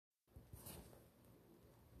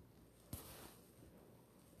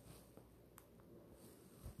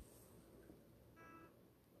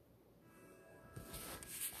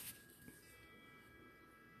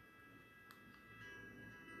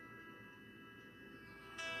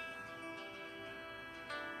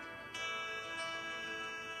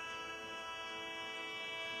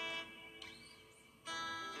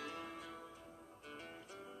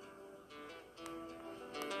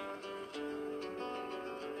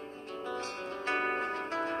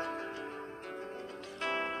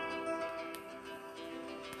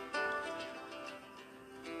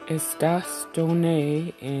Estás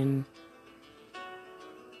donde en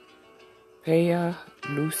Peia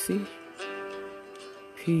Lucy,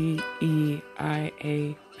 P-E-I-A,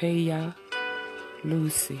 Peia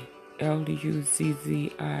Lucy,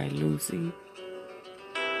 L-U-Z-Z-I, Lucy,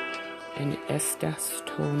 and Estás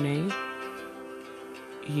Tone,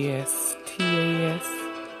 E-S-T-A-S,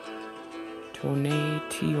 Tone,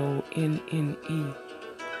 T-O-N-N-E,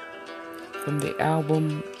 from the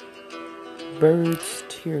album Birds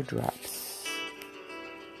Teardrops.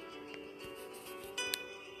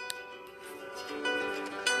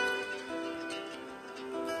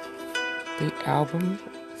 The album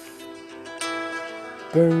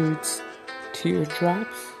Birds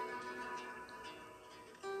Teardrops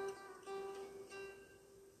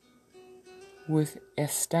with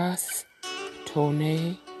Estás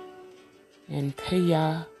Tone and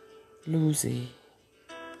Peia Lucy.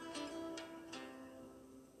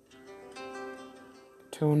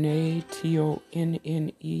 Tone,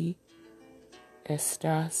 T-O-N-N-E,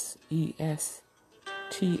 Estás, E-S-T-A-S,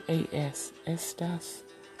 Estás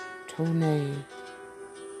Tone,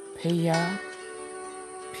 Peia,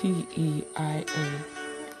 P-E-I-A,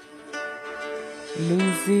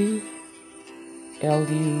 Lucy,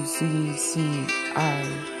 L-U-Z-Z-I,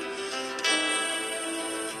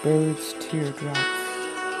 Birds Teardrops.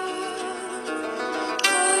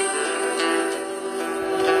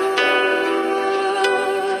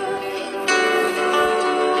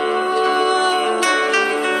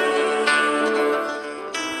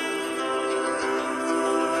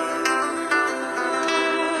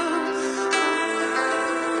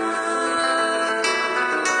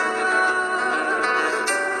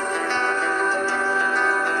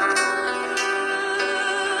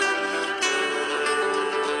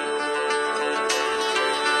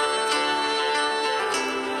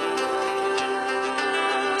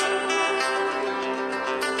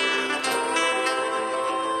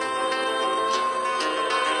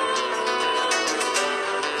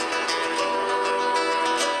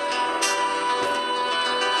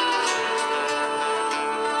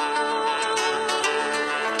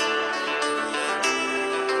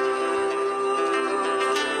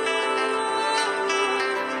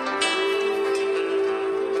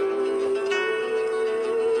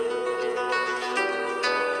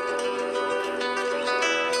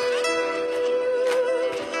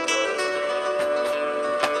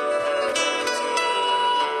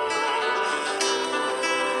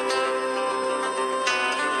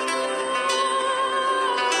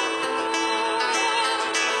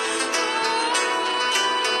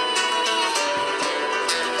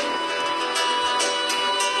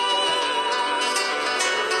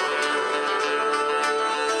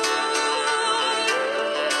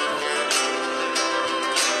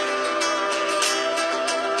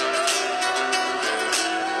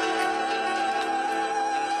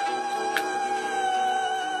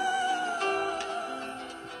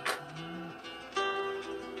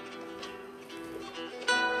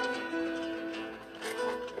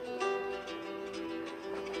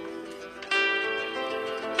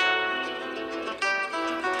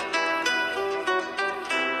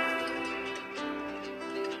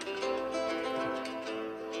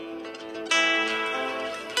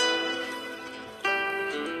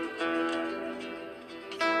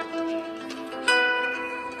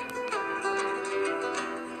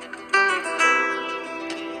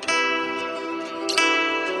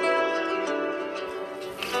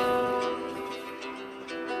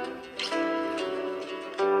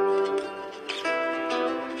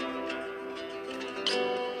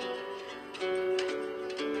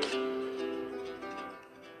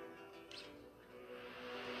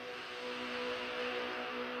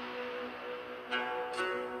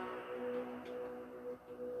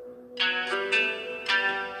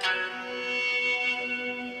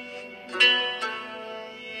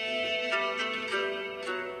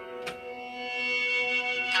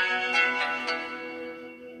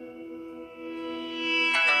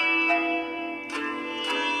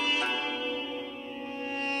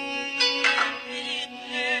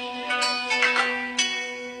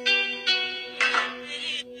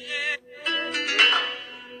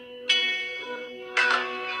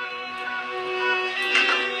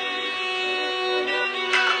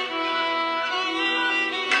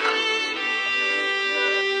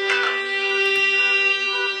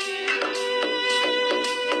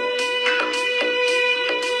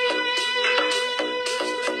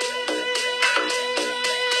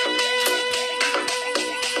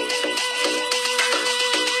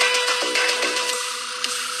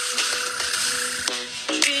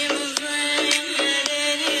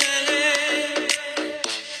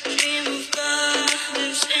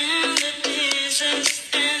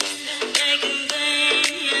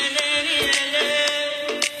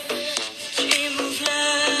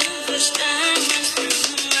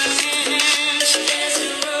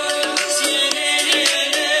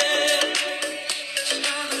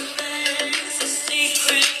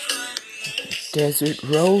 Desert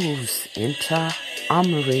Rose Inta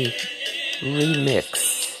Amri remix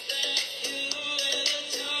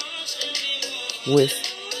with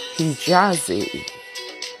Hijazi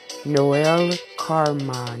Noel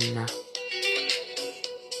Carman.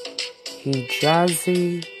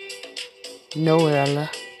 Hijazi Noel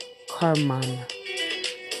Carman.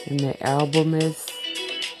 And the album is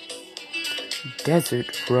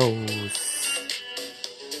Desert Rose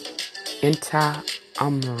Inta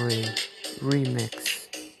Amri remix.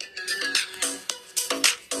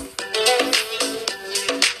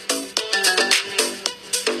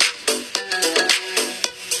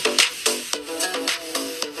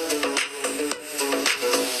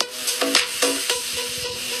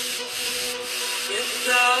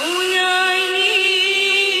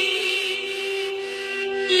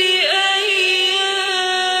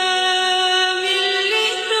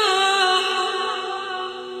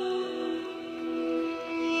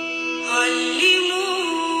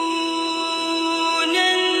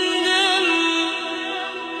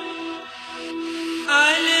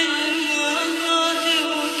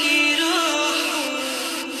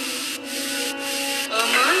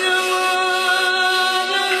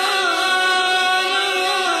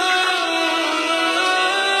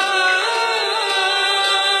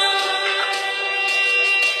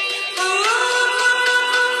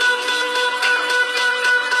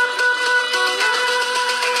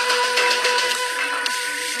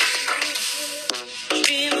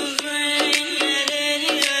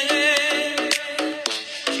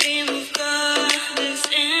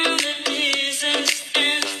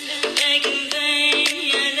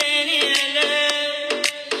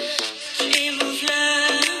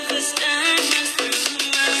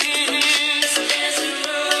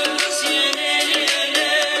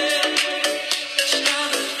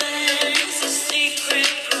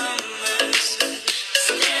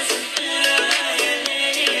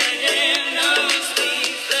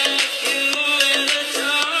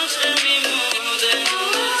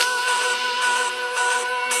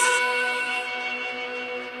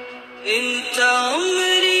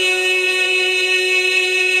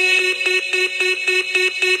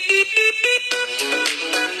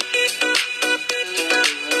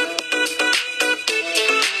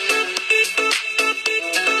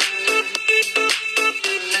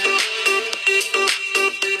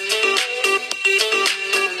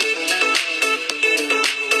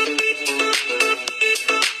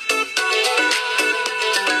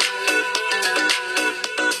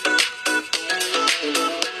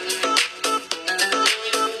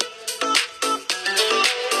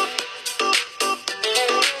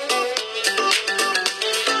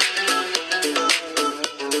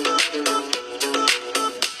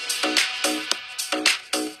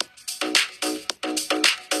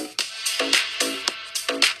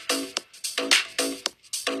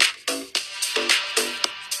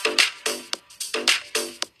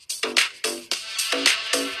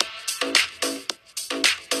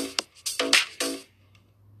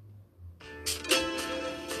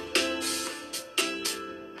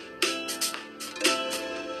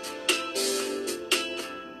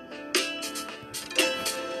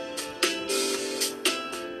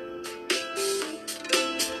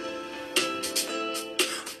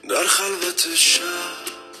 در خلوت شب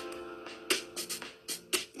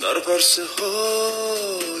در پرسه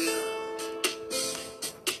هایم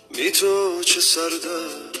بی تو چه سرد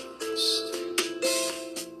است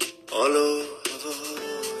حالا هوایم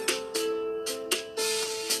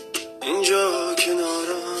اینجا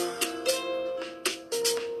کنارم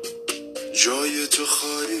جای تو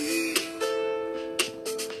خالی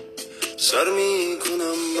سر می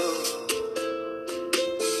کنم با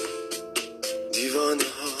دیوانه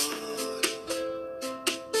های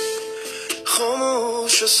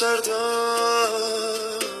خاموش و سردم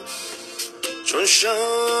چون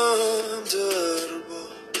شم در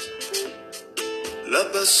باد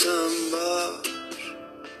لب بستم بر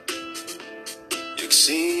یک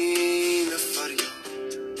سینه فریاد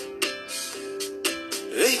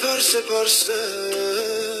ای پرسه پرسه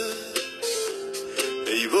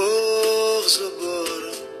ای بغض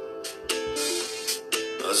بارم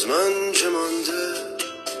از من چه مانده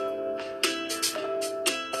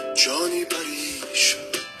جانی پریشان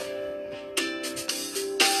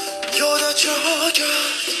یادت چه ها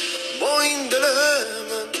کرد با این دل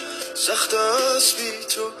من سخت است بی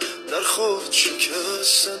تو در خود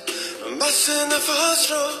شکستن بس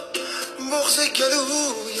نفس را بغض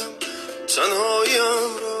گلویم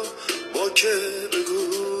تنهاییم را با که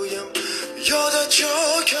بگویم یادت چه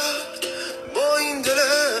ها کرد با این دل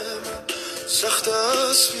من سخت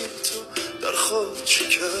است بی تو در خود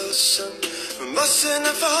شکستن بس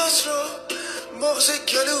نفس را مغز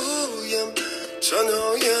گلویم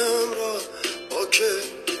تنهایم را با که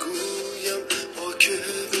بگویم با که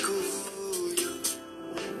بگویم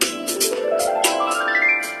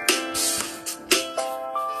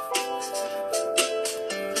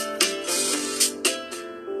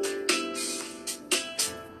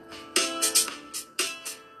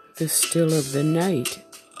The Still of the Night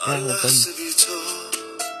album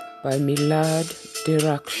by Milad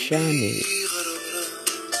Derakhshani.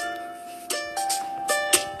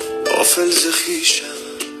 غافل ز خویشم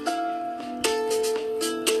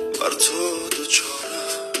بر تو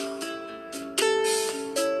دوچارم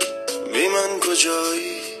بی من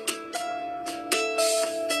کجایی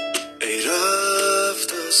ای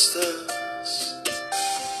رفت از دست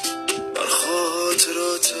بر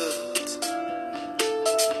خاطراتت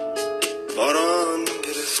باران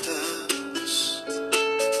گرفته است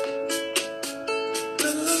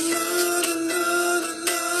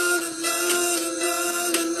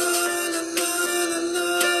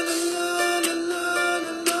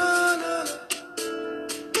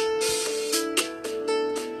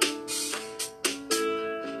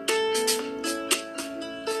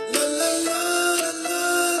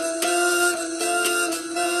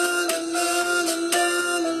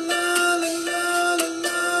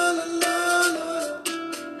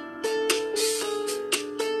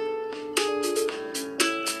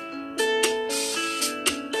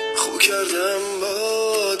کردم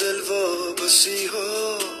با دل وابسی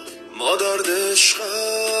ها مادار عشقت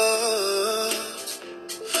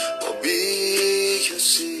با بی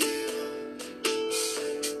کسی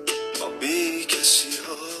با بی کسی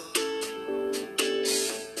ها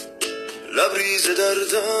لبریز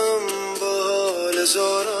دردم با حال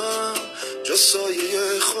زارم جز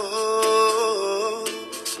سایه خود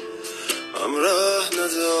همراه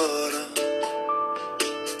ندارم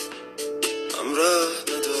همراه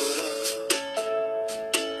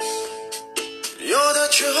یادت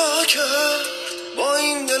چه ها کرد با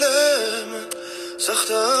این دل من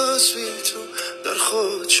سخت است بی تو در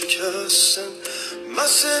خود شکستن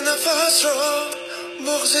مست نفس را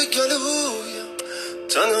بغض گلویم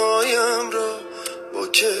تنهایم را با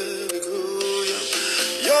که بگویم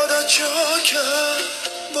یادت چه ها کرد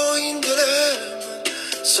با این دل من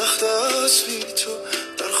سخت است بی تو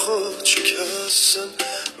در خود شکستن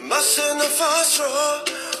مست نفس را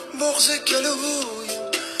بغض گلویم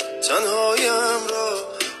تنهایم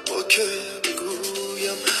را با که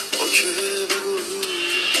بگویم با که بگویم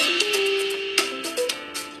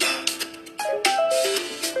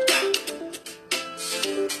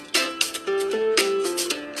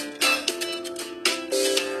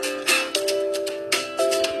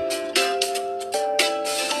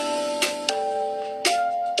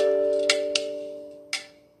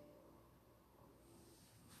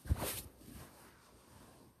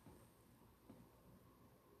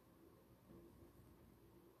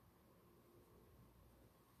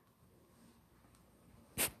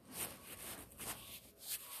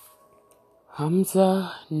Hamza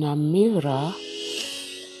Namira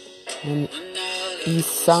and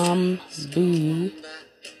Isam B.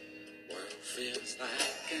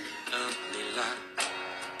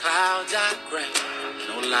 Clouds are gray,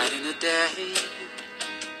 no light in the day.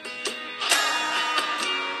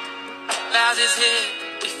 Clouds is here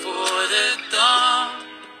before the dawn.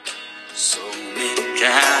 So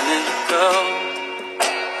mechanical,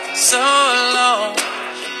 so alone.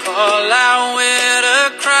 Call out with a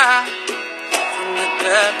cry from the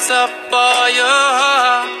depths of all your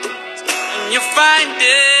heart, and you find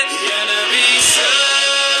it. Ya Nabi,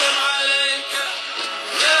 salam alayka,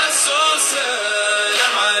 ya Rasul,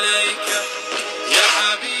 salam alayka, ya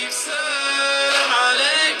Habib, salam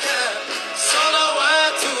alayka,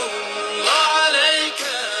 salawatullah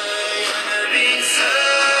alayka, ya Nabi,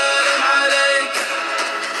 salam alayka,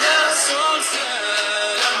 ya Rasul,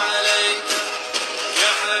 salam alayka,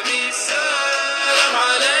 ya Habib, salam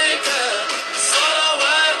alayka,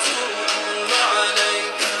 salawatullah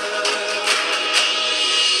alayka.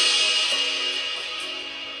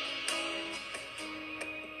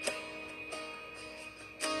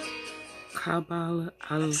 Kabal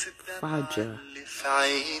al-Fajr. في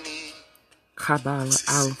عيني Kabal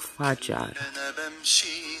al-Fajr أنا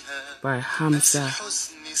بمشيها by Hamza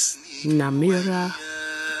حزن سنين Namira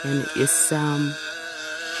and Isam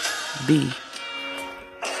B.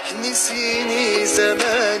 نسيني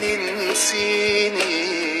زمان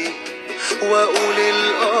نسيني واقول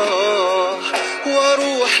الآه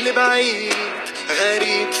واروح لبعيد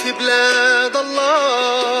غريب في بلاد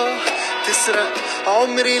الله تسرق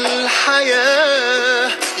عمري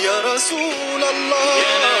الحياة يا رسول الله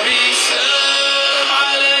يا نبي سلام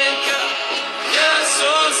عليك، يا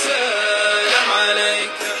رسول سلام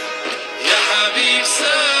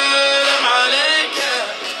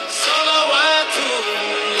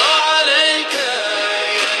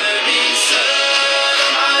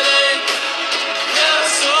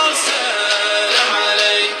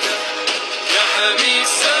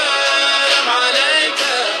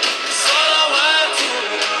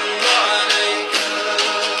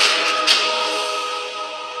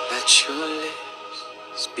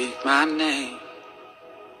my name,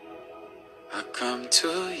 I come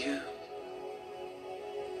to you.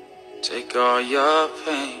 Take all your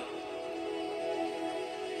pain,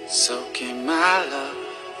 soak in my love.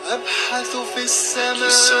 أبحث في Like you soak in the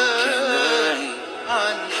السماء rain.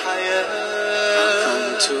 عن I come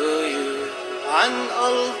حياة to you. عن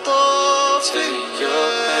ألطاف Take your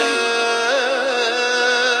pain.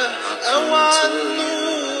 الله أو come عن to you.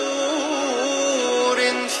 نور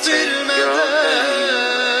في Take your المدى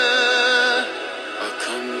I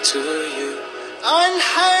come to you. عن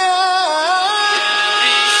حياة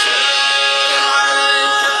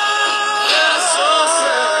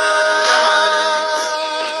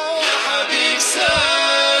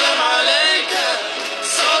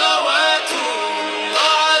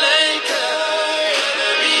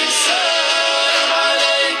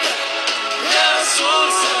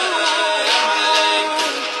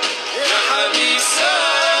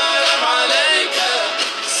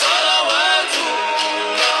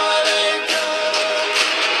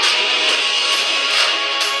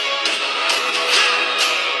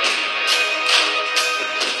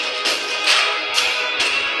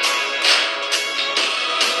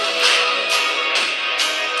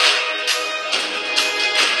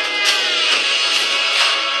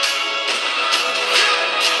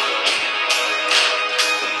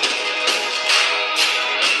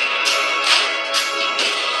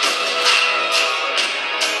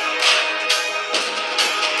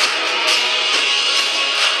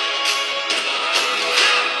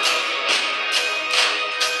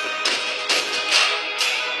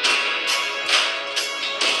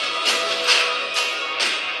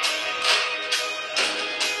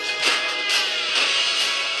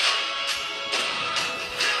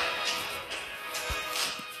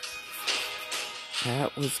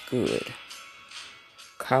That was good.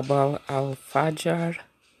 Kabal al-Fajr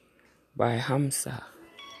by Hamza.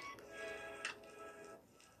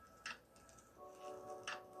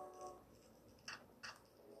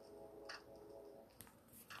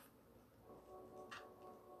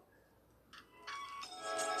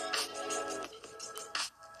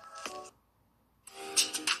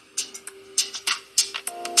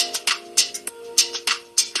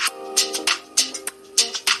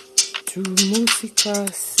 Tu música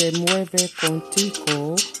se mueve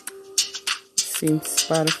contigo. Seems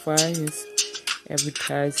Spotify is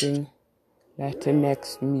advertising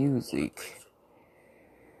Latinx music.